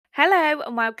Hello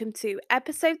and welcome to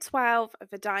episode 12 of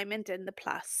A Diamond in the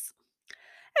Plus.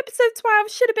 Episode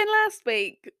 12 should have been last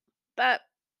week, but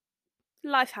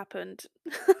life happened.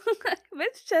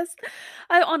 It's just,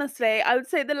 I would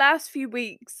say the last few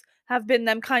weeks have been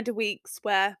them kind of weeks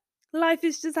where life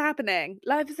is just happening.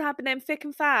 Life is happening thick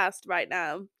and fast right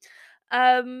now.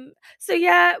 So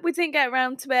yeah, we didn't get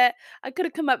around to it. I could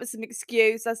have come up with some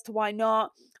excuse as to why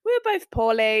not. We were both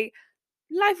poorly.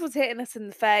 Life was hitting us in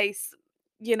the face,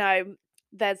 you know,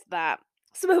 there's that.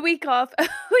 So a week off, a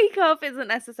week off isn't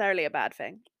necessarily a bad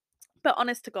thing. But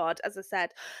honest to God, as I said,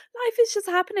 life is just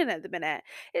happening at the minute.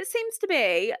 It seems to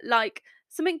be like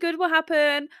something good will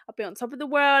happen. I'll be on top of the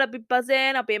world. I'll be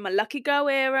buzzing. I'll be in my lucky girl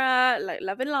era, like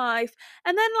loving life.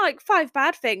 And then like five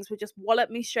bad things will just wallop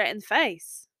me straight in the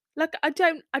face. Like I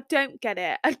don't get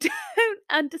it. I don't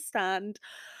understand.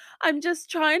 I'm just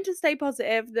trying to stay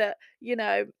positive that,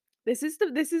 this is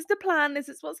the plan. This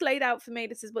is what's laid out for me.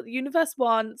 This is what the universe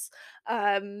wants.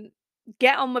 Um,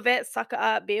 get on with it, suck it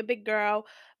up, be a big girl.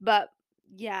 But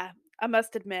yeah, I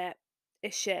must admit,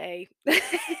 it's shitty.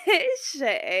 It's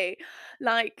shitty.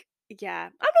 Like, yeah,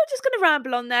 I'm not just going to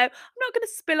ramble on though. I'm not going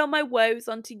to spill all my woes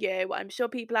onto you. I'm sure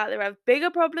people out there have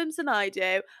bigger problems than I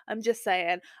do. I'm just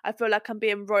saying, I feel like I'm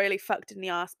being royally fucked in the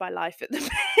ass by life at the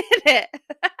minute.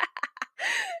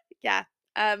 Yeah,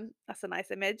 that's a nice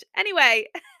image. Anyway,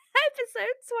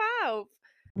 episode 12.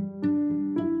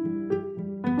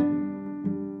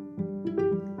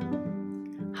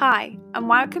 Hi, and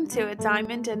welcome to A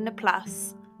Diamond in the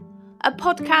Plus, a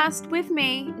podcast with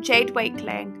me, Jade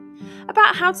Wakeling,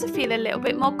 about how to feel a little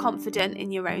bit more confident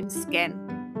in your own skin.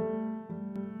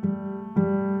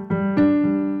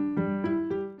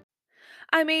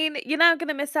 I mean, you're now going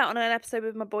to miss out on an episode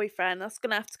with my boyfriend. That's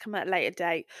going to have to come at a later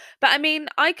date. But I mean,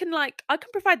 I can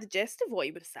provide the gist of what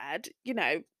he would have said.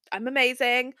 I'm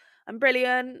amazing. I'm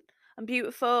brilliant. I'm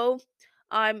beautiful.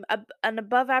 I'm an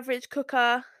above average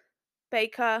cooker,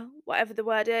 baker, whatever the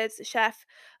word is, chef.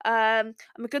 I'm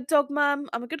a good dog mum.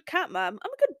 I'm a good cat mum.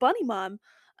 I'm a good bunny mum.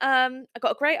 I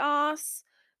got a great ass,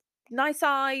 nice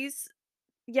eyes.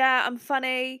 Yeah, I'm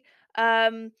funny.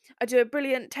 I do a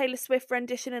brilliant Taylor Swift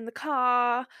rendition in the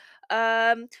car.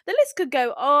 The list could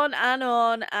go on and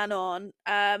on and on.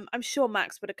 I'm sure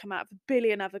Max would have come out with a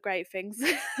billion other great things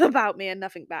about me and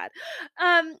nothing bad.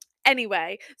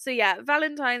 Anyway, so yeah,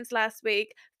 Valentine's last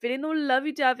week, feeling all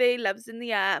lovey-dovey, love's in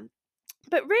the air.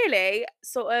 But really,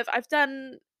 sort of, I've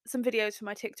done some videos for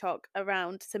my TikTok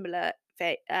around similar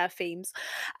themes,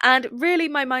 and really,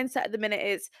 my mindset at the minute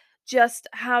is just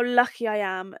how lucky I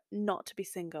am not to be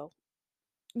single.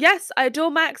 Yes, I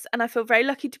adore Max and I feel very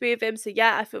lucky to be with him. So,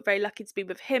 yeah, I feel very lucky to be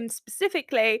with him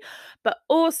specifically, but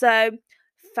also,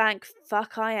 thank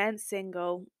fuck I ain't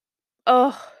single.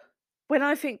 Oh, when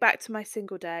I think back to my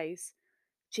single days,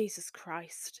 Jesus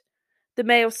Christ, the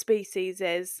male species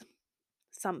is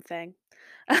something.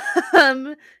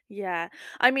 Um, yeah.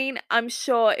 I mean, I'm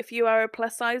sure if you are a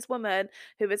plus size woman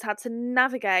who has had to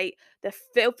navigate the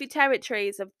filthy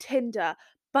territories of Tinder,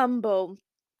 Bumble,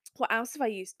 what else have I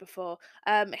used before?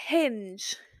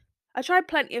 Hinge. I tried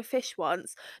Plenty of Fish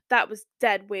once. That was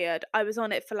dead weird. I was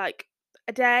on it for like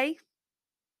a day,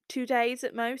 2 days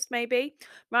at most, maybe.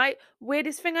 Right?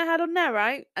 Weirdest thing I had on there,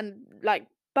 right? And like,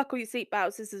 buckle your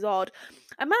seatbelts, this is odd.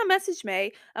 A man messaged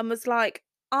me and was like,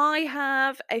 I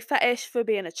have a fetish for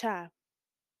being a chair.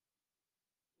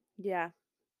 Yeah,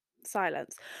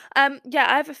 silence. Yeah,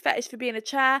 I have a fetish for being a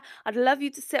chair. I'd love you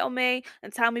to sit on me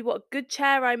and tell me what a good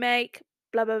chair I make.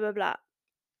 Blah blah blah blah.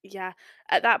 Yeah.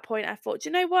 At that point I thought, "Do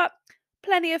you know what?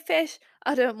 Plenty of fish.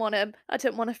 I don't want him. I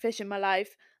don't want a fish in my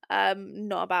life.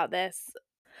 Not about this."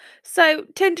 So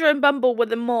Tinder and Bumble were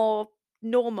the more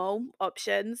normal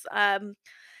options.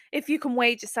 If you can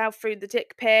wade yourself through the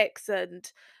dick pics and,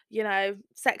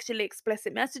 sexually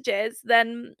explicit messages,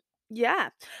 then yeah.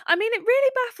 I mean, it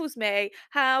really baffles me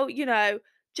how,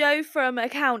 Joe from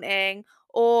accounting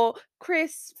or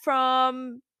Chris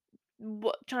from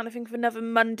trying to think of another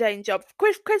mundane job.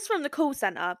 Chris from the call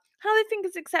center. How they think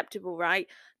it's acceptable, right?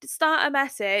 To start a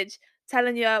message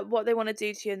telling you what they want to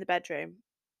do to you in the bedroom.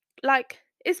 Like,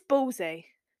 it's ballsy.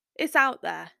 It's out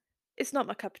there. It's not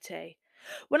my cup of tea.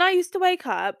 When I used to wake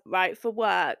up, right, for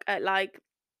work at like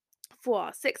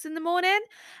 6 in the morning,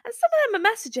 and some of them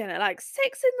are messaging at like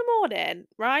 6 in the morning,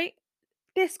 right?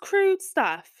 This crude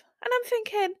stuff. And I'm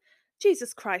thinking,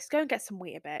 Jesus Christ, go and get some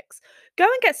Weetabix. Go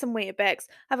and get some Weetabix,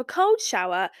 have a cold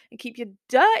shower, and keep your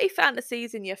dirty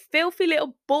fantasies in your filthy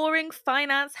little boring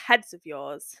finance heads of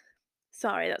yours.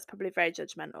 Sorry, that's probably very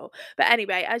judgmental. But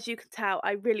anyway, as you can tell,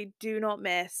 I really do not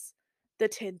miss the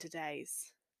Tinder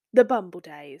days, the Bumble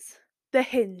days. The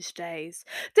Hinge days.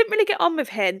 Didn't really get on with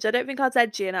Hinge. I don't think I was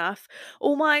edgy enough.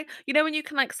 All my when you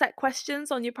can, like, set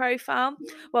questions on your profile?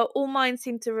 Well, all mine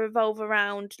seem to revolve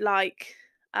around, like,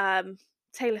 um,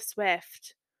 Taylor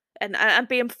Swift and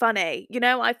being funny,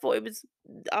 I thought it was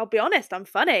I'll be honest, I'm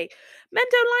funny. Men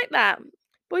don't like that.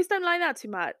 Boys don't like that too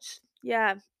much.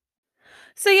 Yeah.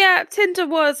 So yeah, Tinder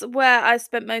was where I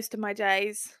spent most of my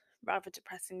days, rather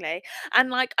depressingly. And,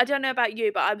 like, I don't know about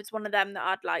you, but I was one of them that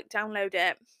I'd, like, download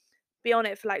it, be on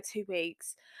it for like 2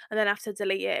 weeks, and then have to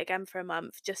delete it again for a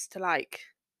month just to, like,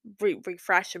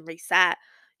 refresh and reset,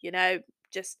 you know?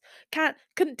 Just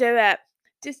couldn't do it.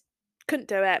 Just couldn't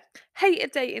do it.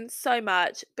 Hated dating so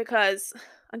much because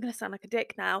I'm gonna sound like a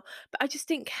dick now, but I just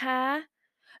didn't care.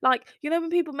 Like, when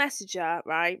people message her,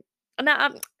 right? And now,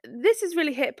 this is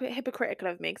really hypocritical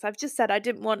of me because I've just said I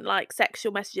didn't want, like,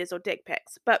 sexual messages or dick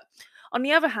pics. But on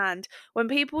the other hand, when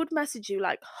people would message you,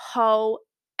 like, whole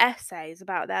essays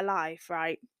about their life,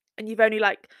 right? And you've only,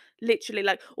 like, literally,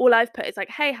 like, all I've put is like,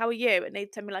 "Hey, how are you?" And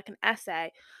they'd send me, like, an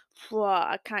essay. Phew,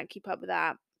 I can't keep up with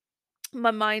that.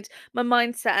 My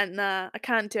mindset ain't there. I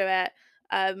can't do it.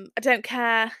 I don't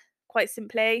care, quite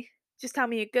simply. Just tell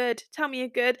me you're good. Tell me you're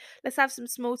good. Let's have some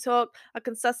small talk. I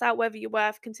can suss out whether you're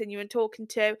worth continuing talking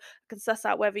to. I can suss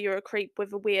out whether you're a creep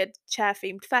with a weird chair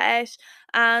themed fetish.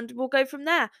 And we'll go from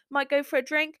there. Might go for a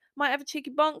drink, might have a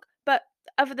cheeky bonk, but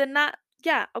other than that,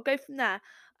 yeah, I'll go from there.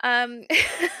 Um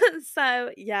so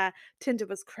yeah, Tinder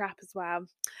was crap as well.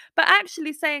 But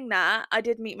actually saying that, I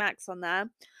did meet Max on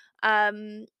there.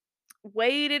 Um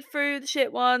Waded through the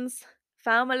shit ones,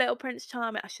 found my little Prince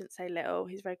Charming. I shouldn't say little,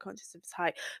 he's very conscious of his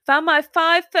height. Found my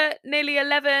 5 foot, nearly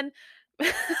 11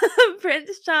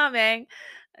 Prince Charming.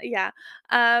 Yeah,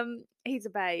 he's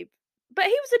a babe. But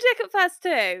he was a dick at first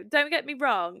too, don't get me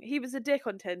wrong, he was a dick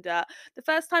on Tinder. The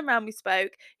first time round we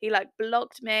spoke, he, like,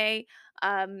 blocked me,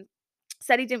 um,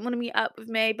 said he didn't wanna meet up with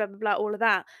me, blah, blah, blah, all of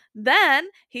that. Then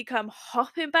he come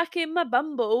hopping back in my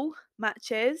Bumble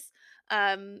matches,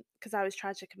 because I was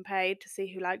tragic and paid to see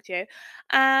who liked you,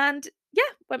 and yeah,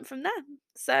 went from there.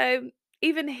 So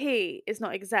even he is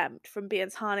not exempt from being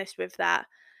tarnished with that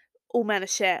all men are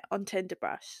shit on Tinder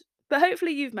brush. But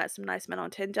hopefully you've met some nice men on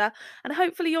Tinder, and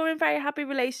hopefully you're in very happy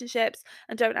relationships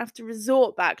and don't have to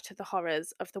resort back to the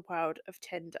horrors of the world of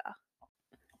Tinder.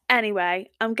 Anyway,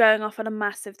 I'm going off on a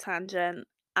massive tangent,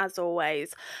 as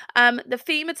always. The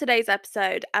theme of today's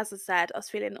episode, as I said, I was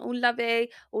feeling all lovey,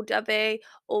 all dovey,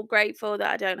 all grateful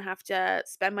that I don't have to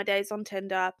spend my days on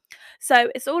Tinder. So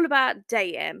it's all about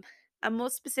dating, and more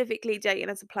specifically, dating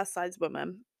as a plus size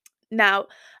woman. Now,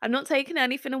 I'm not taking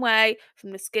anything away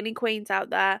from the skinny queens out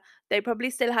there. They probably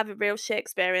still have a real shit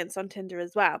experience on Tinder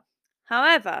as well.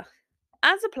 However,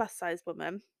 as a plus size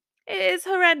woman, it is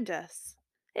horrendous.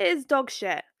 It is dog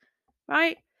shit,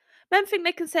 right? Men think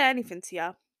they can say anything to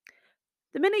you.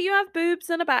 The minute you have boobs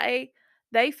and a batty,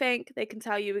 they think they can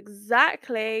tell you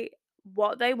exactly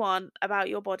what they want about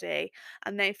your body,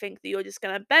 and they think that you're just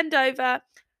going to bend over,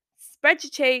 spread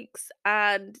your cheeks,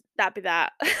 and that be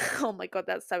that. Oh my god,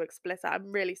 that's so explicit.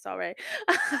 I'm really sorry.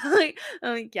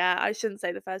 Yeah, I shouldn't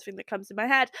say the first thing that comes to my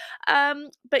head.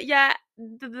 But yeah,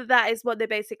 that is what they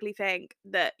basically think,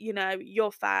 that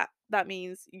you're fat. That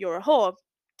means you're a whore.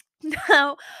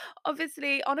 Now,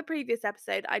 obviously, on a previous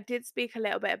episode, I did speak a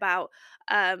little bit about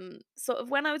sort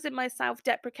of when I was in my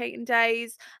self-deprecating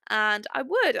days, and I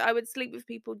would sleep with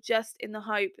people just in the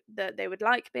hope that they would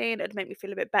like me and it'd make me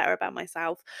feel a bit better about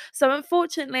myself. So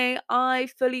unfortunately, I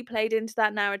fully played into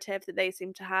that narrative that they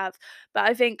seem to have. But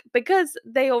I think because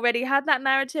they already had that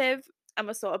narrative and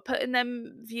were sort of putting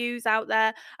them views out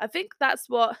there, I think that's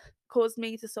what caused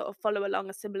me to sort of follow along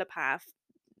a similar path.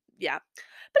 Yeah.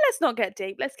 But let's not get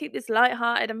deep. Let's keep this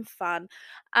light-hearted and fun.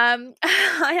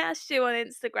 I asked you on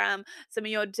Instagram some of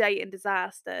your dating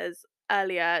disasters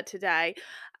earlier today,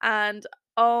 and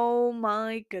oh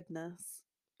my goodness,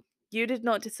 you did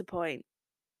not disappoint.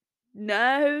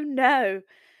 No, no,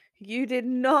 you did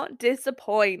not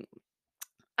disappoint.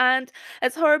 And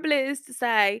as horrible it is to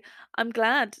say, I'm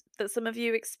glad that some of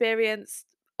you experienced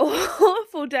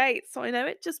awful dates. So I know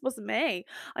it just wasn't me.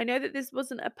 I know that this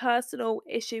wasn't a personal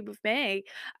issue with me.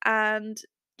 And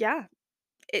yeah,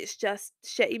 it's just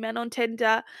shitty men on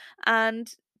Tinder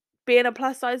and being a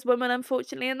plus size woman,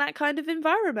 unfortunately, in that kind of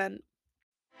environment.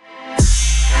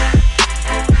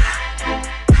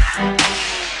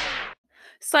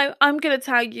 So I'm going to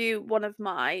tell you one of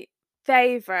my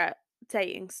favorite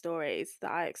dating stories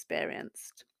that I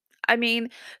experienced. I mean,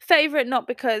 favorite not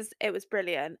because it was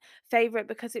brilliant, favorite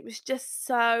because it was just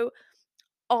so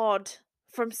odd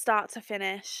from start to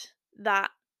finish that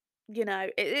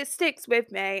it sticks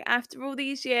with me after all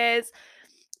these years.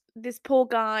 this poor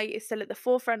guy is still at the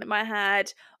forefront of my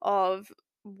head of,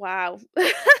 wow,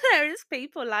 there is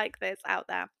people like this out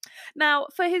there. Now,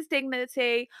 for his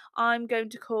dignity, I'm going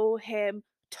to call him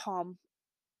Tom.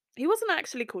 He wasn't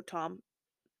actually called Tom.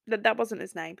 That wasn't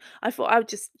his name. I thought I would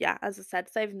just, yeah, as I said,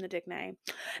 save him the nickname.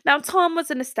 Now, Tom was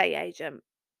an estate agent.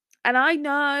 And I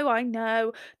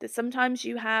know that sometimes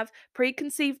you have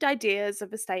preconceived ideas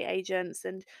of estate agents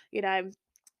and, you know,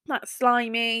 that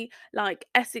slimy, like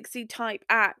Essexy type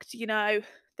act,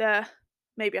 the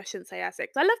maybe I shouldn't say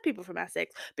Essex. I love people from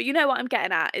Essex, but you know what I'm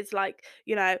getting at is like,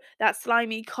 that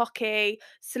slimy, cocky,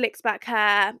 slicks back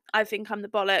hair. I think I'm the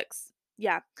bollocks.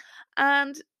 Yeah.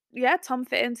 And yeah, Tom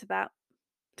fit into that.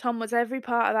 Tom was every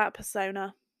part of that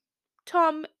persona.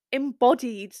 Tom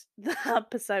embodied that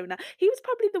persona. He was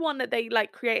probably the one that they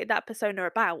like created that persona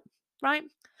about, right?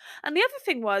 And the other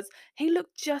thing was he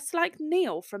looked just like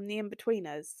Neil from The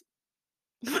Inbetweeners.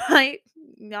 Right?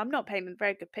 No, I'm not painting a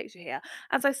very good picture here.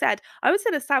 As I said, I was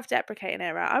in a self-deprecating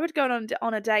era. I would go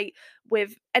on a date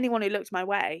with anyone who looked my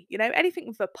way. Anything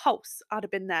with a pulse, I'd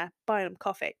have been there buying them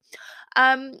coffee.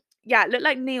 Yeah, looked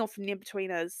like Neil from The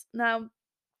Inbetweeners. Now,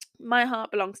 my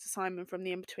heart belongs to Simon from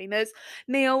The Inbetweeners.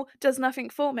 Neil does nothing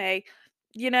for me.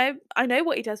 I know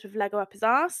what he does with Lego up his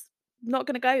ass. Not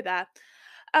gonna go there.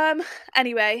 Um,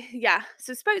 anyway, yeah.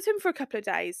 So spoke to him for a couple of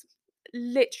days.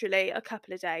 Literally a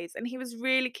couple of days, and he was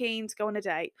really keen to go on a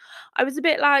date. I was a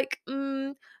bit like,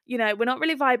 we're not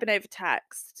really vibing over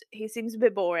text. He seems a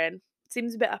bit boring,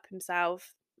 seems a bit up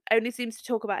himself, only seems to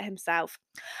talk about himself.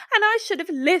 And I should have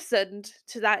listened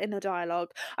to that inner dialogue.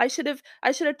 I should have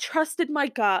trusted my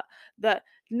gut that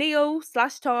Neil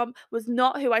slash Tom was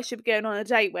not who I should be going on a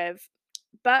date with.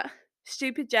 But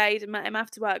stupid Jade met him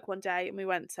after work one day and we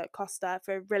went to Costa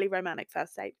for a really romantic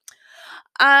first date.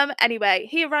 Anyway,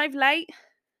 he arrived late,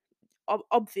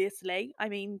 obviously. I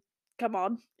mean, come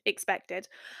on, expected.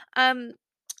 Um,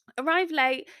 arrived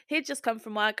late. He'd just come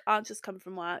from work. I'd just come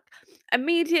from work.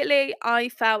 Immediately, I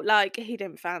felt like he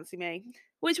didn't fancy me,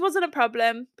 which wasn't a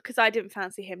problem because I didn't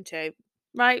fancy him too.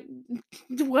 Right,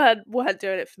 weren't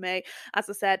doing it for me. As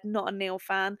I said, not a Neil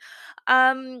fan.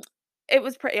 Um, it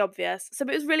was pretty obvious. So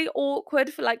it was really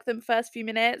awkward for like the first few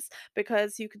minutes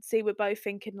because you could see we're both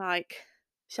thinking like,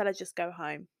 shall I just go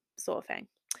home, sort of thing.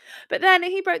 But then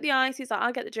he broke the ice. He's like,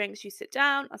 I'll get the drinks, you sit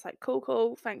down. I was like, cool,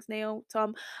 cool. Thanks, Neil,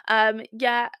 Tom.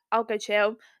 Yeah, I'll go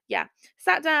chill. Yeah.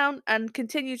 Sat down and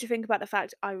continued to think about the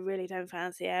fact I really don't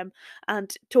fancy him.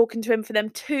 And talking to him for them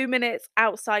 2 minutes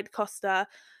outside Costa,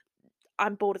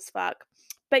 I'm bored as fuck.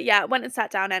 But yeah, went and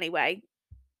sat down anyway.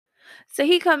 So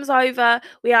he comes over,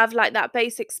 we have like that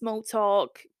basic small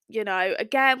talk,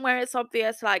 again, where it's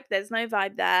obvious, like there's no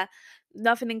vibe there,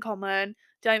 nothing in common,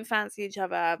 don't fancy each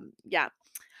other. Yeah.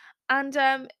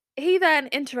 And he then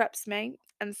interrupts me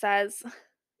and says,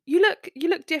 "You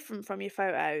look different from your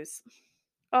photos."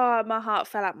 Oh, my heart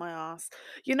fell out my ass.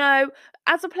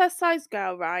 As a plus size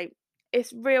girl, right?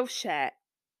 It's real shit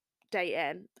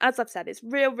dating. As I've said, it's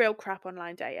real crap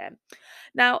online dating.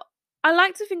 Now, I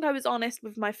like to think I was honest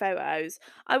with my photos.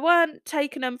 I weren't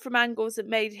taking them from angles that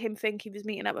made him think he was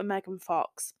meeting up with Megan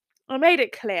Fox. I made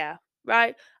it clear,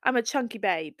 right? I'm a chunky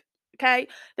babe. Okay?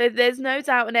 There's no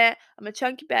doubt in it. I'm a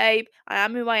chunky babe. I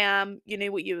am who I am. You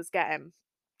knew what you was getting.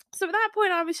 So at that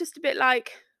point I was just a bit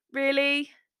like,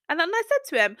 really? And then I said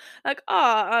to him, like,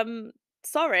 oh,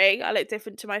 sorry, I look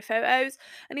different to my photos.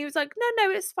 And he was like,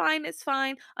 no, it's fine, it's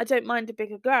fine. I don't mind a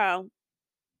bigger girl.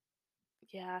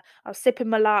 Yeah, I was sipping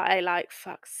my latte like,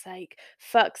 fuck's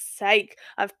sake,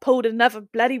 I've pulled another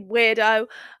bloody weirdo.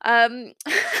 And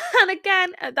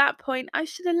again, at that point, I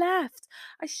should have left.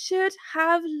 I should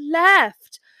have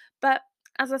left. But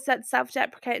as I said,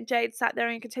 self-deprecating Jade sat there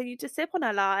and continued to sip on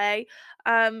her latte,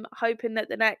 hoping that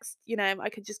the next, I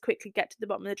could just quickly get to the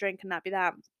bottom of the drink and that'd be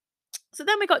that. So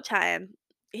then we got chatting.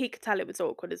 He could tell it was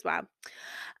awkward as well.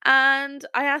 And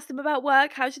I asked him about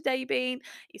work. How's your day been?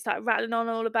 He started rattling on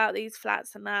all about these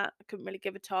flats and that. I couldn't really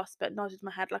give a toss, but nodded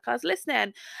my head like I was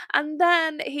listening. And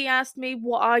then he asked me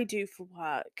what I do for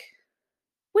work.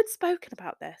 We'd spoken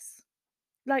about this.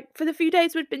 Like for the few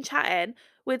days we'd been chatting,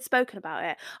 we'd spoken about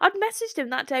it. I'd messaged him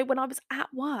that day when I was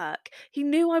at work. He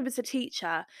knew I was a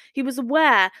teacher. He was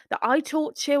aware that I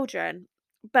taught children,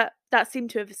 but that seemed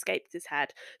to have escaped his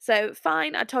head. So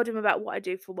fine, I told him about what I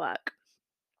do for work.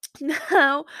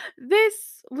 Now,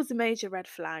 this was a major red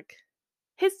flag.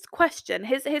 His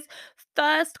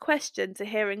first question to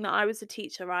hearing that I was a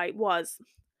teacher, right, was,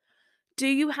 do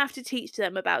you have to teach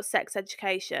them about sex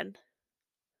education?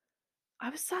 I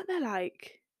was sat there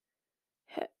like,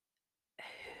 "Wh-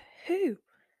 who?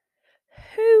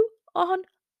 Who on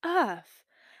earth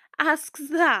asks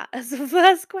that as the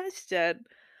first question?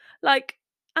 Like,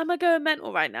 Am I going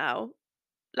mental right now?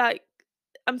 Like,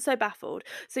 I'm so baffled.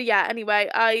 So yeah, anyway,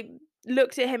 I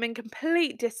looked at him in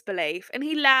complete disbelief and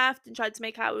he laughed and tried to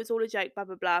make out it was all a joke, blah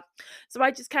blah blah. So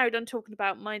I just carried on talking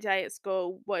about my day at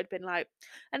school, what it had been like.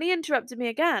 And he interrupted me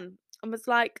again and was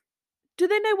like, "Do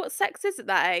they know what sex is at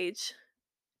that age?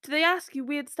 Do they ask you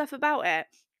weird stuff about it?"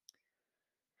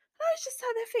 And I was just sat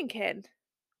there thinking,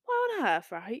 why on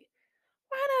earth, right?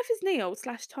 Why on earth is Neil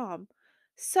slash Tom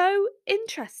so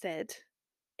interested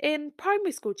in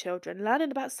primary school children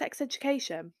learning about sex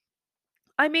education?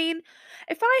 I mean,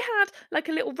 if I had like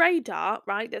a little radar,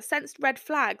 right, that sensed red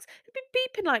flags, it'd be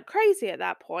beeping like crazy at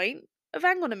that point. Of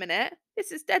hang on a minute,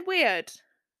 this is dead weird.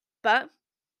 But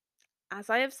as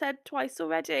I have said twice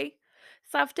already,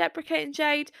 self deprecating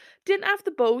Jade didn't have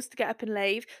the balls to get up and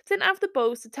leave, didn't have the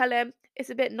balls to tell him it's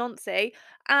a bit noncy,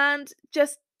 and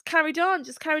just carried on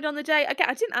the day. Again,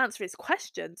 I didn't answer his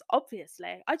questions,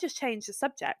 obviously. I just changed the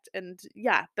subject and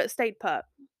yeah, but stayed put.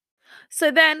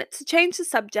 So then to change the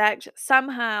subject,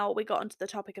 somehow we got onto the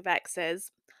topic of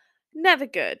exes. Never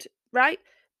good, right?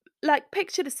 Like,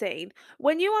 picture the scene.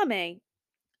 When you are me,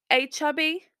 a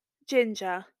chubby,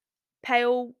 ginger,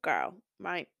 pale girl,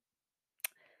 right?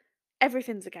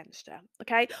 Everything's against her,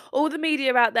 okay? All the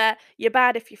media out there, you're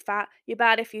bad if you're fat, you're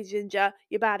bad if you're ginger,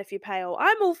 you're bad if you're pale.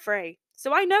 I'm all free.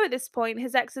 So I know at this point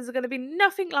his exes are going to be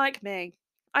nothing like me.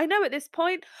 I know at this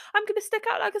point I'm going to stick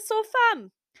out like a sore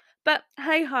thumb. But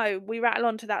hey ho, we rattle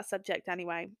on to that subject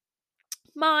anyway.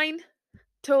 Mine,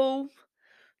 tall,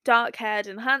 dark haired,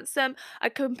 and handsome. I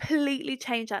completely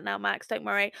changed that now, Max. Don't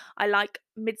worry. I like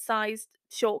mid sized,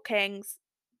 short kings,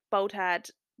 bald haired.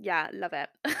 Yeah, love it.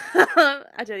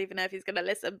 I don't even know if he's going to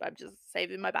listen, but I'm just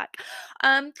saving my back.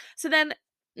 So then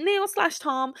Neil slash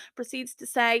Tom proceeds to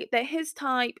say that his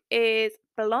type is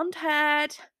blonde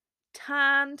haired,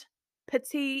 tanned,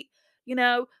 petite,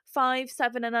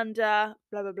 5'7" and under,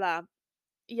 blah, blah, blah.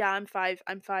 Yeah, I'm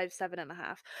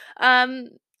 5'7.5".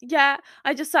 Yeah,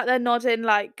 I just sat there nodding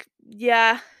like,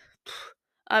 yeah,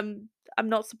 um, I'm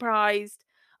not surprised.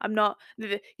 I'm not,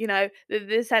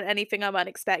 this ain't anything I'm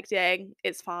unexpecting.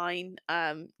 It's fine.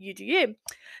 You do you.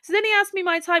 So then he asked me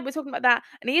my type. We're talking about that,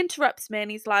 and he interrupts me,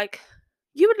 and he's like,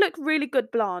 "You would look really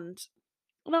good blonde."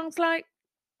 And I was like,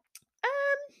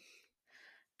 um,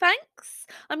 thanks.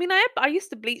 I mean, I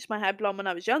used to bleach my hair blonde when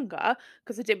I was younger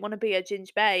because I didn't want to be a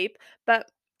ginger babe.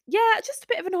 But yeah, just a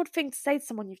bit of an odd thing to say to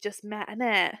someone you've just met,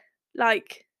 innit?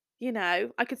 Like,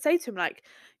 I could say to him like,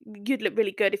 "You'd look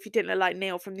really good if you didn't look like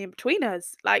Neil from The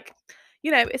Inbetweeners." Like,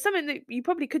 it's something that you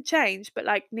probably could change, but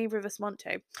like neither of us want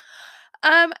to.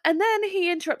 And then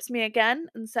he interrupts me again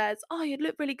and says, "Oh, you'd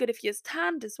look really good if you're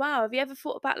tanned as well. Have you ever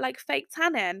thought about like fake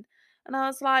tanning?" And I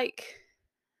was like,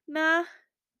 "Nah,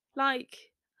 like."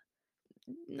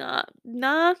 Nah,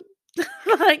 nah.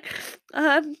 Like,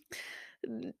 um,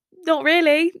 not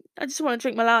really. I just want to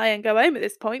drink my latte and go home at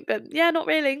this point, but yeah, not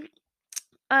really.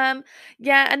 Um,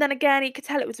 yeah, and then again, he could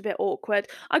tell it was a bit awkward.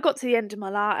 I got to the end of my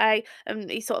latte, and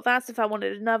he sort of asked if I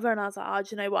wanted another, and I was like, "Oh,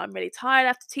 do you know what? I'm really tired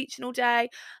after teaching all day.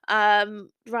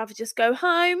 Rather just go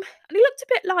home." And he looked a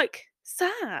bit like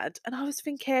sad, and I was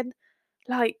thinking,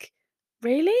 like,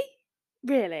 really?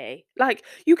 Really? Like,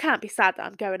 you can't be sad that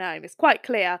I'm going home. It's quite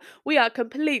clear. We are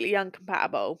completely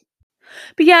incompatible.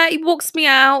 But yeah, he walks me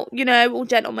out, all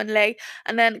gentlemanly,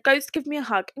 and then goes to give me a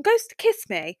hug and goes to kiss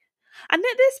me. And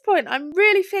at this point, I'm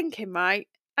really thinking, right,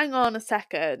 hang on a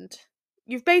second.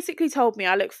 You've basically told me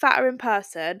I look fatter in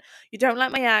person, you don't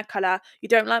like my hair colour, you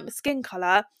don't like my skin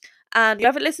colour, and you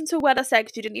haven't listened to a word I said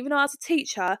because you didn't even know how to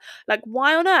teach her. Like,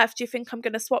 why on earth do you think I'm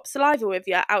going to swap saliva with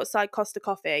you outside Costa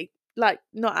Coffee? Like,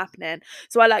 not happening.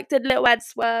 So I like did a little head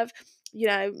swerve,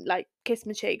 like kiss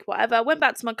my cheek, whatever. Went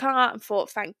back to my car and thought,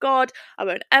 thank God, I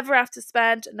won't ever have to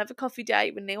spend another coffee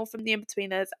date with Neil from The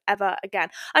Inbetweeners ever again.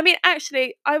 I mean,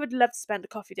 actually, I would love to spend a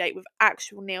coffee date with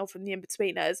actual Neil from The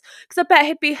Inbetweeners because I bet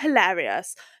he'd be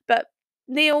hilarious. But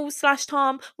Neil slash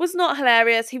Tom was not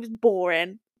hilarious. He was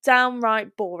boring,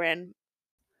 downright boring.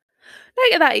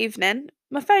 Later that evening,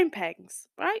 my phone pings,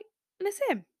 right? And it's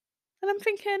him. And I'm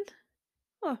thinking,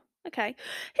 oh, okay.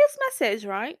 His message,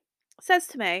 right, says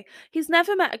to me, he's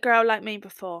never met a girl like me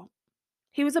before.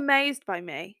 He was amazed by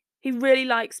me. He really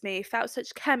likes me. He felt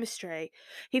such chemistry.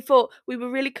 He thought we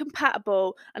were really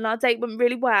compatible and our date went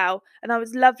really well and I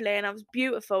was lovely and I was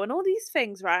beautiful and all these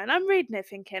things, right? And I'm reading it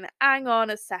thinking, hang on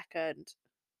a second.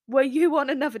 Were you on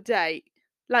another date?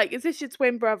 Like, is this your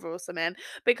twin brother or something?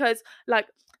 Because, like,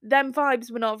 them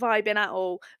vibes were not vibing at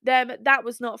all. That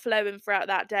was not flowing throughout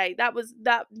that day.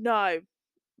 No.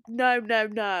 No, no,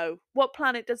 no. What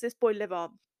planet does this boy live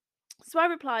on? So I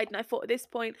replied, and I thought at this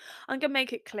point, I'm going to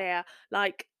make it clear.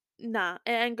 Like, nah,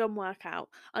 it ain't gonna work out.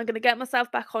 I'm gonna get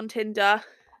myself back on Tinder.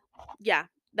 Yeah,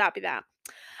 that'd be that.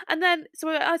 And then, so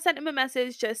I sent him a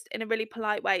message just in a really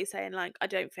polite way saying, like, I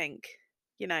don't think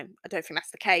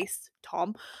that's the case,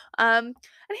 Tom. And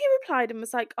he replied and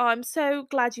was like, oh, I'm so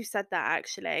glad you said that,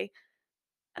 actually.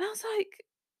 And I was like,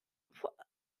 what?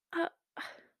 Uh,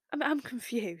 I'm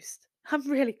confused. I'm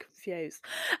really confused.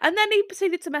 And then he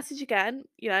proceeded to message again,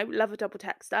 love a double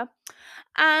texter,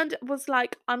 and was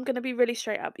like, I'm going to be really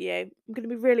straight up with you. I'm going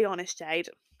to be really honest, Jade.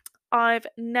 I've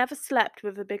never slept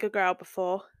with a bigger girl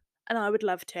before, and I would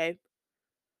love to.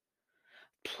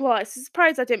 Plus, I'm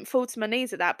surprised I didn't fall to my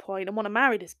knees at that point and want to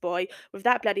marry this boy with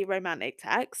that bloody romantic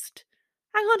text.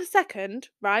 Hang on a second,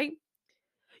 right?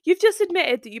 You've just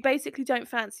admitted that you basically don't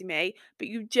fancy me, but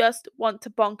you just want to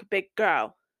bonk a big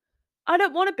girl. I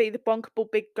don't want to be the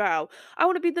bonkable big girl. I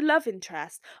want to be the love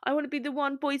interest. I want to be the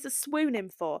one boys are swooning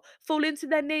for, falling to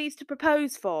their knees to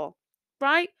propose for.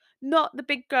 Right? Not the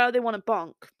big girl they want to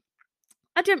bonk.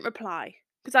 I didn't reply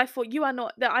because I thought you are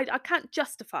not that I can't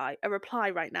justify a reply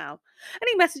right now. And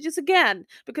he messages again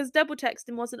because double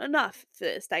texting wasn't enough for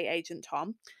estate agent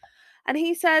Tom. And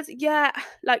he says, yeah,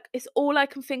 like it's all I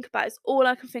can think about. It's all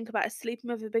I can think about is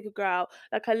sleeping with a bigger girl.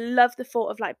 Like I love the thought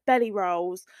of like belly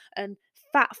rolls and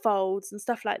fat folds and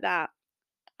stuff like that.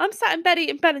 I'm sat in bed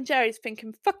eating Ben and Jerry's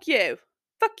thinking, fuck you,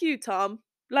 Tom.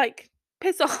 Like,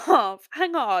 piss off.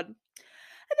 Hang on.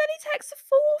 And then he texts a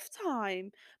fourth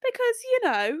time because,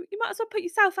 you might as well put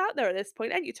yourself out there at this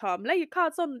point, ain't you, Tom? Lay your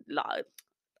cards on, like,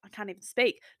 I can't even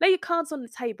speak. Lay your cards on the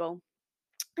table.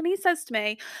 And he says to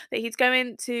me that he's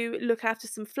going to look after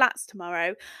some flats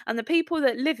tomorrow, and the people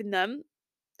that live in them,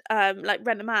 like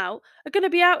rent them out, are going to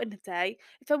be out in the day.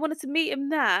 If I wanted to meet him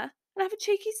there and have a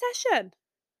cheeky session.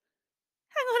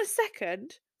 Hang on a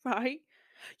second, right?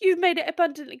 You've made it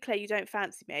abundantly clear you don't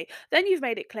fancy me. Then you've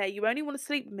made it clear you only want to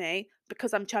sleep with me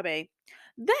because I'm chubby.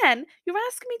 Then you're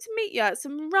asking me to meet you at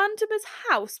some randomer's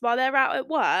house while they're out at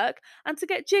work and to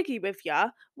get jiggy with you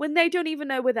when they don't even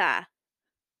know we're there.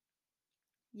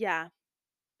 Yeah.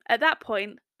 At that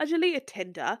point, I deleted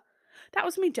Tinder. That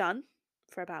was me done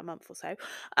for about a month or so.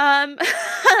 And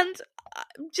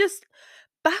I'm just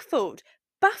baffled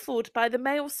by the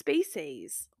male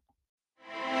species.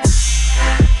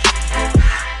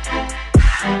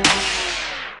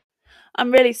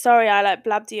 I'm really sorry I like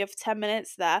blabbed you for 10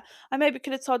 minutes there. I maybe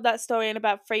could have told that story in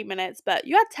about 3 minutes, but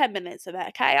you had 10 minutes of it,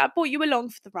 okay? I brought you along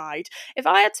for the ride. If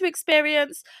I had to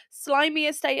experience slimy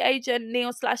estate agent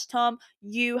Neil/Tom,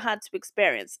 you had to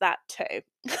experience that too.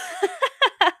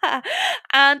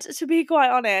 And to be quite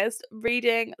honest,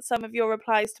 reading some of your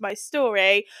replies to my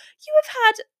story, you have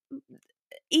had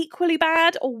equally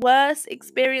bad or worse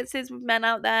experiences with men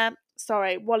out there.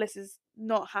 Sorry, Wallace is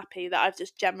not happy that I've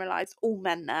just generalised all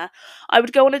men there. I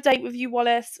would go on a date with you,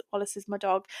 Wallace. Wallace is my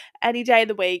dog. Any day of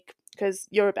the week because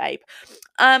you're a babe.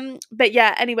 But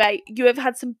yeah, anyway, you have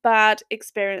had some bad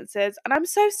experiences and I'm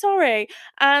so sorry.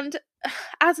 And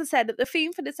as I said, the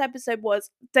theme for this episode was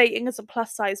dating as a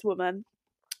plus size woman,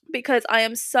 because I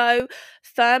am so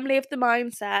firmly of the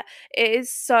mindset it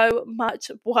is so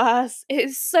much worse. It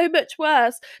is so much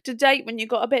worse to date when you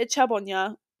got a bit of chub on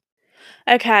you.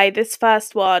 Okay, this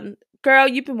first one. Girl,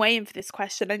 you've been waiting for this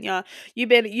question, haven't you?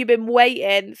 You've been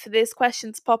waiting for this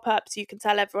question to pop up so you can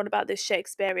tell everyone about this shit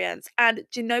experience. And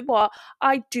do you know what?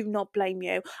 I do not blame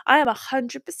you. I am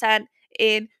 100%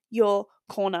 in your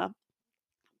corner.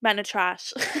 Men are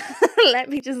trash. Let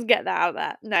me just get that out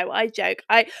there. No, I joke.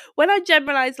 When I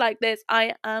generalize like this,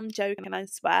 I am joking, I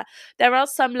swear. There are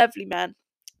some lovely men.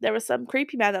 There are some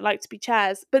creepy men that like to be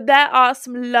chairs, but there are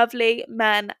some lovely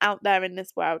men out there in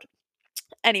this world.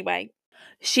 Anyway,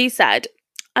 she said,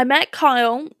 I met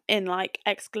Kyle in like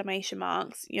exclamation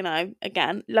marks,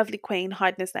 again, lovely queen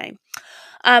hiding his name.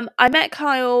 I met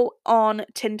Kyle on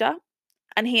Tinder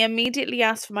and he immediately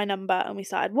asked for my number and we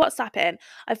started WhatsApping.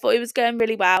 I thought it was going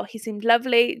really well. He seemed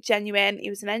lovely, genuine. He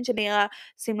was an engineer,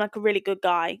 seemed like a really good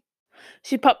guy.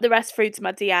 She popped the rest through to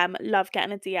my DM. Love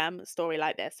getting a DM story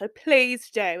like this. So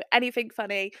please do. Anything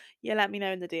funny, you let me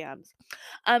know in the DMs.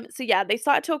 So yeah, they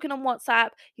started talking on WhatsApp.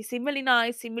 He seemed really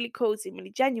nice, seemed really cool, seemed really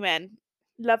genuine.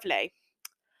 Lovely.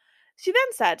 She then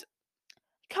said,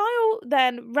 Kyle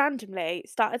then randomly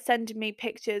started sending me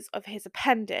pictures of his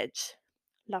appendage.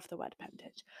 Love the word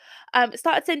appendage.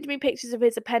 Started sending me pictures of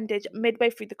his appendage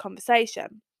midway through the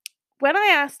conversation. When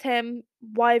I asked him,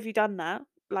 why have you done that?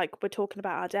 Like, we're talking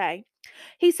about our day.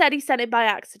 He said he sent it by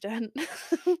accident.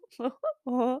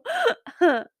 What?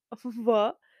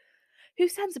 Who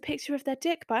sends a picture of their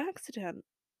dick by accident?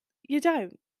 You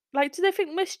don't. Like, do they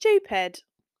think we're stupid?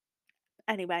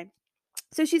 Anyway,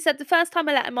 So she said the first time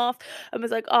I let him off and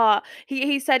was like, "Ah,"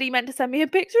 he said he meant to send me a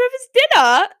picture of his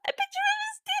dinner,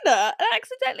 and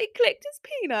accidentally clicked his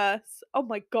penis. Oh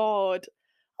my god.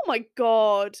 Oh my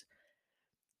god.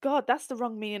 God, that's the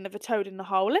wrong meaning of a toad in the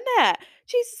hole, isn't it?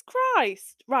 Jesus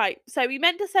Christ. Right, so he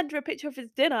meant to send her a picture of his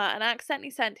dinner and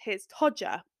accidentally sent his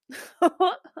todger.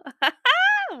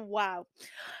 Wow.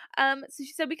 So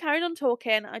she said we carried on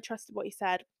talking. I trusted what he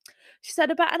said. She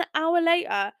said about an hour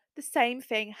later, the same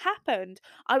thing happened.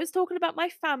 I was talking about my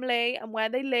family and where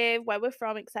they live, where we're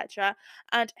from, etc.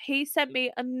 And he sent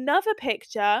me another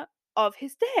picture of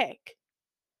his dick.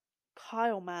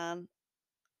 Kyle, man.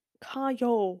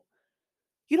 Kyle.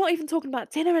 You're not even talking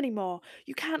about dinner anymore.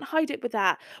 You can't hide it with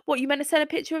that. What, you meant to send a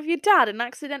picture of your dad and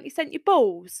accidentally sent your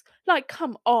balls? Like,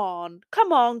 come on.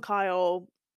 Come on, Kyle.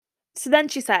 So then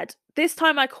she said, this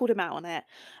time I called him out on it.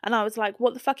 And I was like,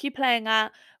 what the fuck are you playing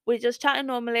at? We're just chatting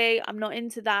normally. I'm not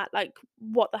into that. Like,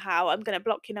 what the hell? I'm going to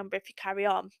block your number if you carry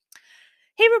on.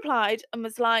 He replied and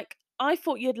was like, I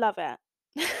thought you'd love it.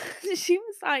 She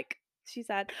was like, she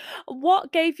said,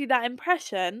 what gave you that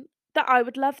impression that I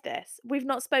would love this? We've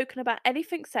not spoken about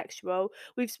anything sexual.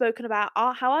 We've spoken about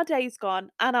how our day's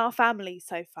gone and our family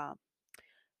so far.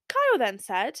 Kyle then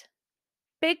said,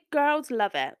 big girls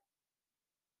love it.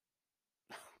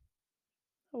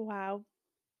 Wow.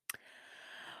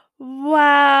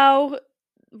 Wow.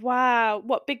 Wow.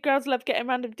 What, big girls love getting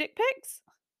random dick pics?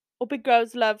 Or big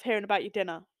girls love hearing about your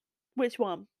dinner? Which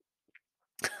one?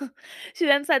 She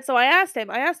then said, so I asked him,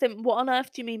 what on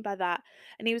earth do you mean by that?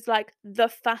 And he was like, the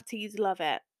fatties love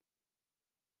it.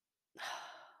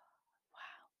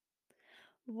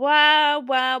 Wow,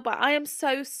 wow, wow. I am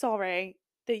so sorry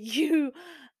that you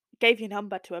gave your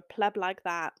number to a pleb like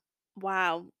that.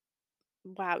 Wow.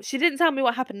 Wow. She didn't tell me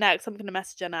what happened next. I'm going to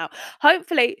message her now.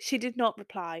 Hopefully, she did not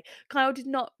reply. Kyle did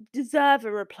not deserve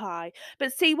a reply.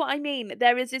 But see what I mean?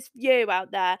 There is this view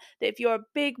out there that if you're a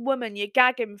big woman, you're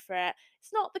gagging for it.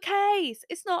 It's not the case.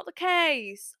 It's not the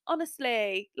case.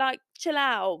 Honestly. Like, chill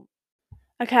out.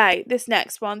 Okay, this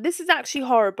next one. This is actually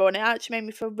horrible and it actually made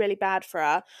me feel really bad for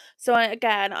her. So,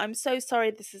 again, I'm so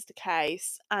sorry this is the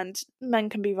case and men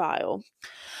can be vile.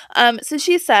 So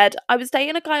she said, I was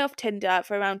dating a guy off Tinder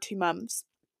for around 2 months.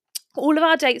 All of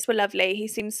our dates were lovely. He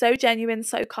seemed so genuine,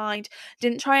 so kind,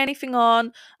 didn't try anything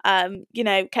on,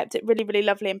 kept it really, really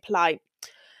lovely and polite.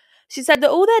 She said that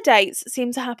all their dates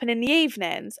seemed to happen in the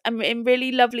evenings and in really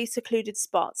lovely secluded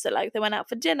spots. So, like, they went out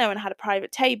for dinner and had a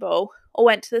private table, or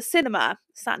went to the cinema,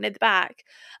 sat near the back.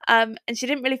 And she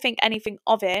didn't really think anything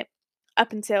of it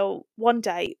up until one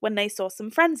day when they saw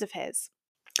some friends of his.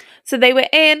 So they were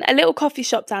in a little coffee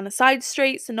shop down a side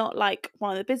street, so not like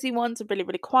one of the busy ones, a really,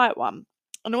 really quiet one.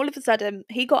 And all of a sudden,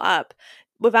 he got up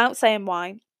without saying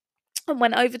why and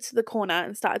went over to the corner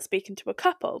and started speaking to a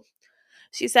couple.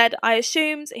 She said, I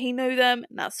assumed he knew them,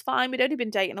 and that's fine. We'd only been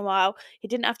dating a while. He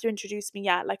didn't have to introduce me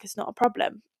yet, like it's not a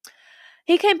problem.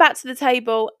 He came back to the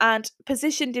table and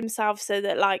positioned himself so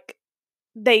that, like,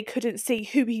 they couldn't see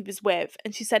who he was with.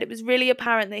 And she said it was really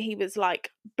apparent that he was,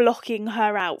 like, blocking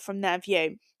her out from their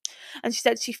view. And she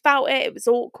said she felt it, it was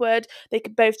awkward. They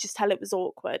could both just tell it was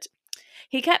awkward.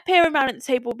 He kept peering around at the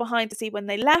table behind to see when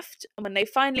they left, and when they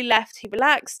finally left, he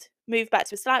relaxed, moved back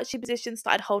to a slouchy position,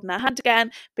 started holding her hand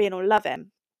again, being all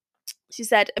loving. She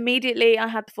said, immediately I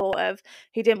had the thought of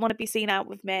he didn't want to be seen out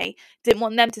with me, didn't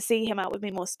want them to see him out with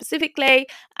me more specifically,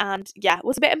 and yeah,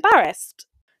 was a bit embarrassed.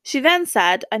 She then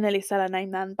said, I nearly said her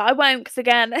name then, but I won't because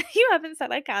again, you haven't said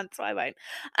I can't, so I won't.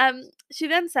 She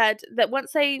then said that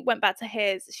once they went back to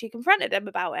his, she confronted him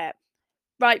about it.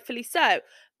 Rightfully so.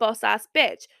 Boss ass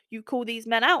bitch. You call these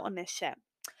men out on this shit.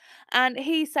 And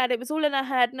he said it was all in her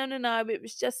head. No, no, no. It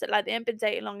was just that, like, they hadn't been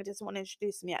dating long and doesn't want to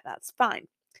introduce them yet. That's fine.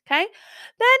 Okay.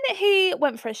 Then he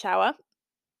went for a shower.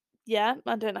 Yeah,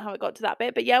 I don't know how it got to that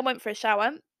bit, but yeah, went for a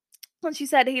shower. And she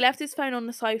said he left his phone on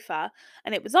the sofa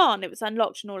and it was on, it was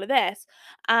unlocked and all of this.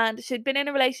 And she'd been in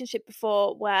a relationship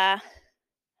before where,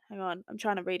 hang on, I'm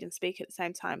trying to read and speak at the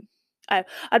same time. Oh,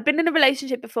 I'd been in a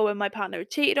relationship before when my partner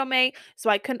had cheated on me, so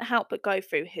I couldn't help but go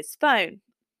through his phone.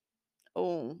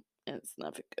 Oh, it's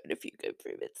never good if you go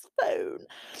through his phone,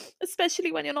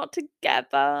 especially when you're not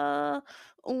together.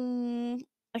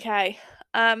 Okay.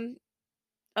 Um,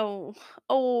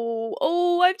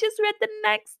 Oh, I've just read the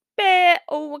next bit.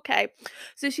 Oh, okay.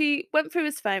 So she went through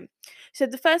his phone. She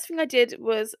said, the first thing I did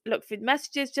was look through the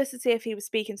messages just to see if he was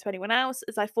speaking to anyone else,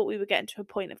 as I thought we were getting to a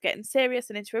point of getting serious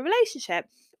and into a relationship.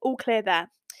 All clear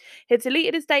there. He had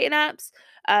deleted his dating apps,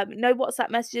 no WhatsApp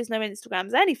messages, no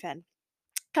Instagrams, anything.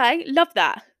 Okay, love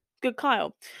that. Good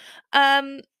Kyle.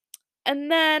 Um, and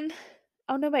then,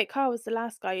 oh no, wait, Kyle was the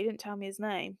last guy. You didn't tell me his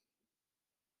name.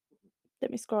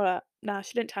 Let me scroll up. Nah,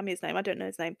 she didn't tell me his name. I don't know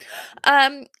his name.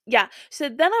 Yeah. So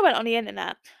then I went on the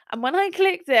internet, and when I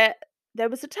clicked it, there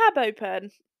was a tab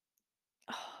open.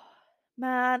 Oh,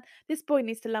 man, this boy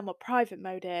needs to learn what private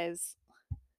mode is.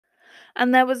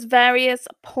 And there was various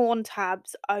porn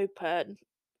tabs open.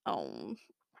 Oh.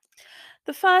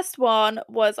 The first one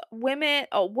was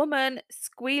woman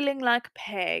squealing like a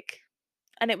pig.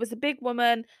 And it was a big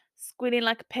woman squealing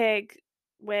like a pig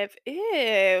with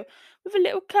with a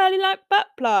little curly like butt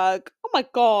plug. Oh my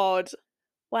god.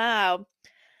 Wow.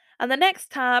 And the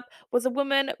next tab was a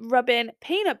woman rubbing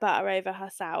peanut butter over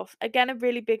herself. Again, a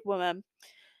really big woman.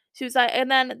 She was like, and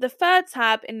then the third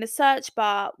tab in the search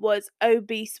bar was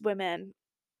obese women.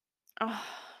 Oh,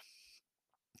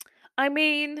 I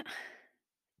mean,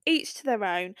 each to their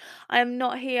own. I am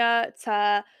not here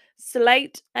to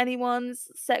slate anyone's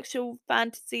sexual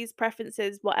fantasies,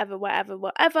 preferences, whatever, whatever,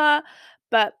 whatever.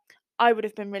 But I would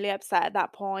have been really upset at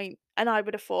that point, and I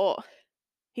would have thought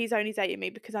he's only dating me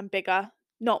because I'm bigger,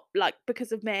 not like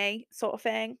because of me, sort of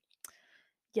thing.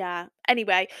 Yeah.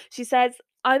 Anyway, she says,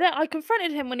 I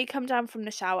confronted him when he come down from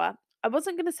the shower. I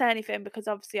wasn't going to say anything because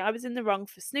obviously I was in the wrong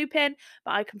for snooping,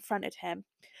 but I confronted him.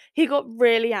 He got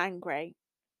really angry.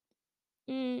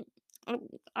 Mm,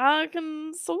 I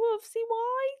can sort of see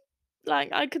why. Like,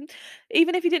 I can,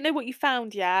 even if you didn't know what you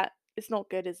found yet, it's not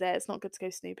good, is it? It's not good to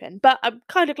go snooping. But I'm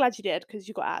kind of glad you did because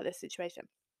you got out of this situation.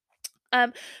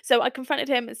 Um, so I confronted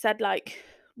him and said, like,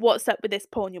 what's up with this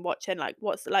porn you're watching? Like,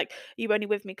 what's like, are you only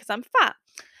with me because I'm fat?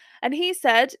 And he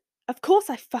said, of course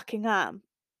I fucking am.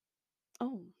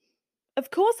 Oh,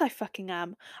 of course I fucking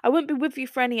am. I wouldn't be with you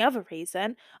for any other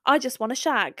reason. I just want a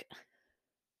shag.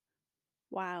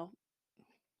 Wow.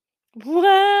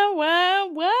 Wow, wow,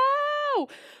 wow.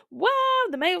 Wow,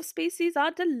 the male species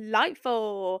are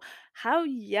delightful. How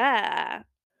yeah.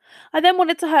 I then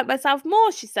wanted to hurt myself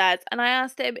more, she said, and I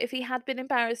asked him if he had been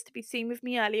embarrassed to be seen with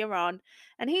me earlier on,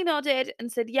 and he nodded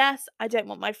and said, yes, I don't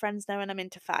want my friends knowing I'm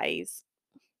into fatties.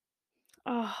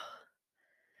 Oh,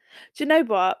 do you know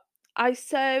what? I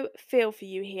so feel for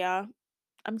you here.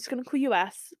 I'm just going to call you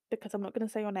S because I'm not going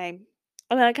to say your name.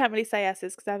 And I can't really say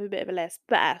S's because I have a bit of a list.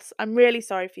 But S, I'm really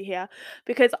sorry for you here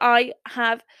because I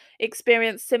have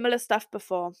experienced similar stuff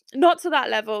before. Not to that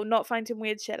level, not finding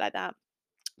weird shit like that.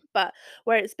 But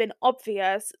where it's been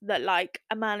obvious that like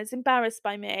a man is embarrassed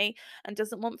by me and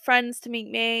doesn't want friends to meet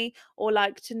me or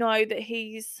like to know that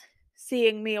he's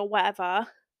seeing me or whatever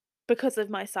because of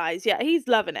my size. Yeah, he's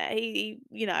loving it.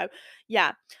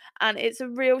 Yeah. And it's a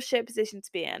real shit position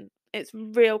to be in. It's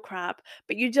real crap.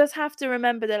 But you just have to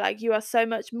remember that like you are so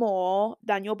much more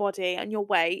than your body and your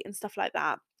weight and stuff like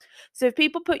that. So if they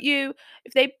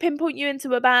pinpoint you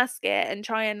into a basket and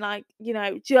try and like,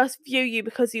 just view you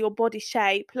because of your body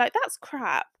shape, like that's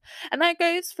crap. And that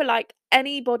goes for like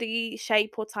any body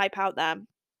shape or type out there,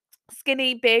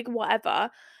 skinny, big, whatever.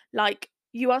 Like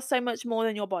you are so much more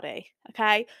than your body,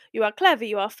 okay? You are clever,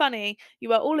 you are funny,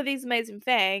 you are all of these amazing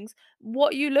things.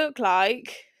 What you look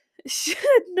like should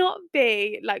not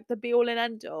be like the be all and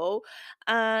end all.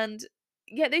 And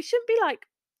yeah, they shouldn't be like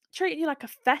treating you like a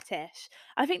fetish.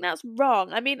 I think that's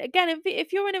wrong. I mean, again,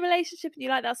 if you're in a relationship and you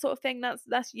like that sort of thing,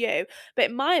 that's you. But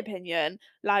in my opinion,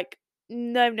 like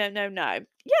no, no, no, no.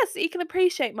 Yes, he can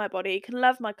appreciate my body, he can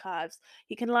love my curves,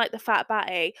 he can like the fat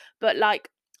batty, but like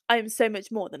I am so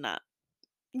much more than that.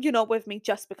 You're not with me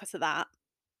just because of that.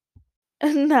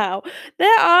 And now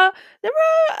there are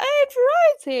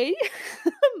a variety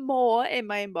more in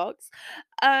my inbox.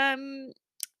 I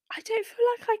don't feel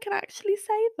like I can actually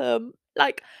say them.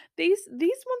 Like these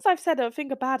ones I've said I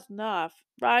think are bad enough,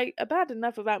 right? Are bad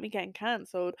enough without me getting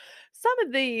cancelled. Some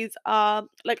of these are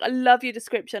like I love your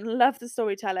description, love the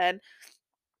storytelling.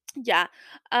 Yeah.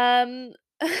 Um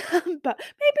but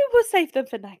maybe we'll save them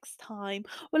for next time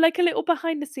or like a little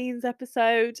behind the scenes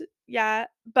episode. Yeah.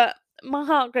 But my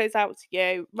heart goes out to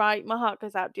you, right? My heart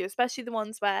goes out to you, especially the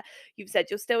ones where you've said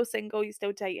you're still single, you're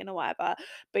still dating or whatever.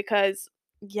 Because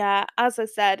yeah, as I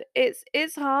said,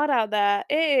 it's hard out there.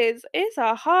 It's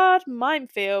a hard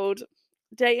minefield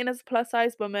dating as a plus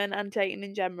size woman and dating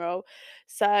in general.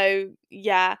 So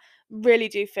yeah, really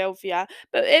do feel for you.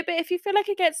 But if you feel like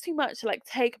it gets too much, like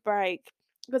take a break.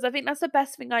 Because I think that's the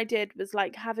best thing I did was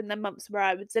like having the months where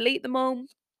I would delete them all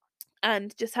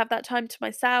and just have that time to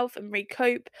myself and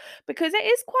recoup because it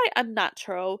is quite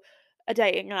unnatural, a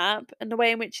dating app, and the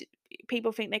way in which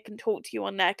people think they can talk to you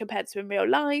on there compared to in real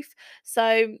life.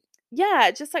 So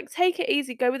yeah, just like take it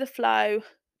easy, go with the flow.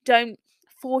 Don't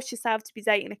force yourself to be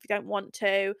dating if you don't want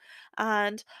to.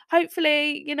 And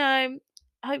hopefully,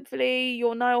 hopefully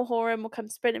your Niall Horan will come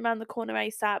sprinting around the corner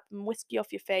ASAP and whisk you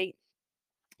off your feet.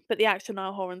 but the actual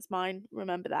Niall Horan's mine.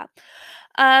 Remember that.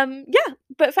 Yeah,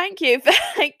 but thank you,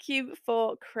 thank you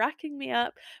for cracking me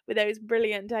up with those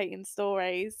brilliant dating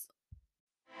stories.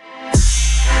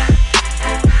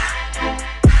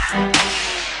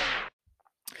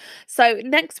 So,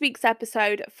 next week's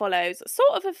episode follows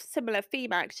sort of a similar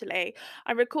theme, actually.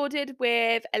 I recorded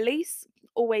with Elise,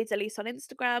 always Elise on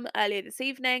Instagram, earlier this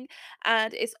evening,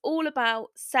 and it's all about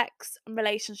sex and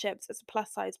relationships as a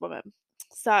plus size woman.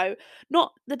 So,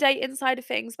 not the dating side of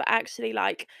things, but actually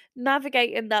like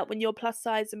navigating that when you're plus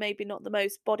size and maybe not the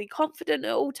most body confident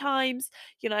at all times,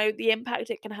 the impact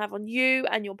it can have on you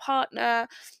and your partner,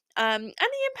 and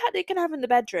the impact it can have in the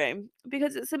bedroom,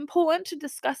 because it's important to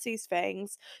discuss these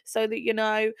things so that you're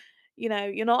not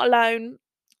alone,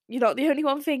 you're not the only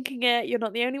one thinking it, you're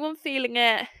not the only one feeling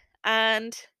it,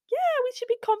 and yeah, we should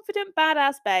be confident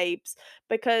badass babes,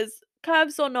 because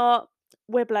curves or not,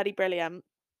 we're bloody brilliant.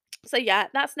 So yeah,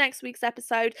 that's next week's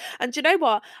episode. And do you know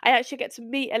what? I actually get to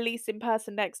meet Elise in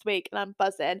person next week and I'm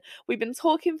buzzing. We've been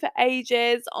talking for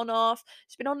ages on off.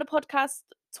 She's been on the podcast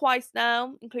twice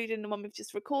now, including the one we've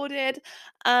just recorded.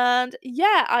 And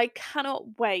yeah, I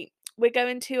cannot wait. We're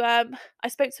going to I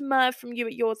spoke to Merv from You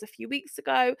at Yours a few weeks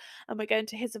ago, and we're going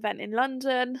to his event in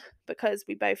London because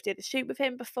we both did a shoot with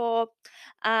him before.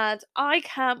 And I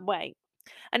can't wait.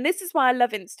 And this is why I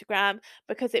love Instagram,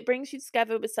 because it brings you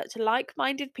together with such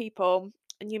like-minded people,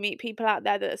 and you meet people out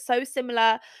there that are so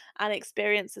similar and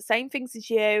experience the same things as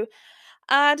you,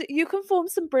 and you can form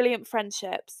some brilliant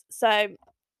friendships. So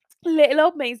little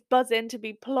old me's buzzing to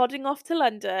be plodding off to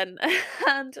London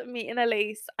and meeting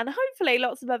Elise, and hopefully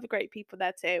lots of other great people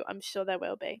there too. I'm sure there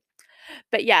will be.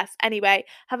 But yes, anyway,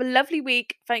 have a lovely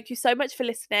week. Thank you so much for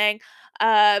listening.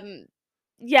 Um,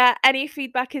 yeah, any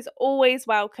feedback is always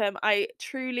welcome. I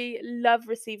truly love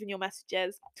receiving your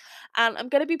messages. And I'm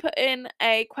going to be putting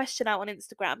a question out on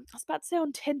Instagram. I was about to say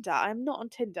on Tinder. I'm not on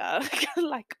Tinder.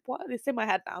 Like, what? It's in my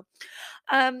head now.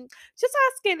 Just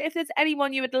asking if there's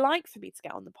anyone you would like for me to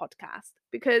get on the podcast.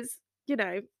 Because,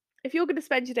 if you're going to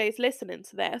spend your days listening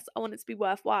to this, I want it to be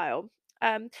worthwhile.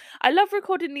 Um, I love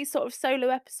recording these sort of solo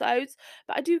episodes,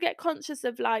 but I do get conscious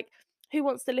of like who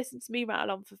wants to listen to me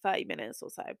rattle on for 30 minutes or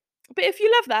so. But if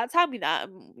you love that, tell me that,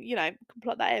 and can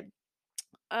plot that in.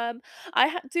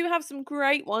 I do have some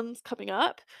great ones coming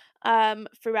up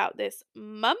throughout this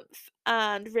month,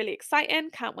 and really exciting.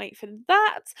 Can't wait for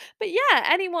that. But yeah,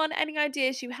 any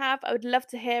ideas you have, I would love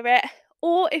to hear it.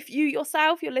 Or if you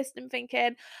yourself, you're listening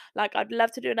thinking, like, I'd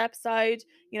love to do an episode,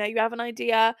 you have an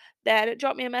idea, then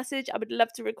drop me a message. I would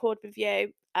love to record with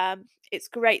you. It's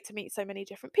great to meet so many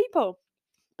different people.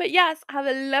 But yes, have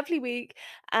a lovely week,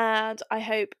 and I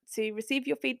hope to receive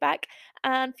your feedback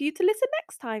and for you to listen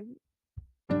next time.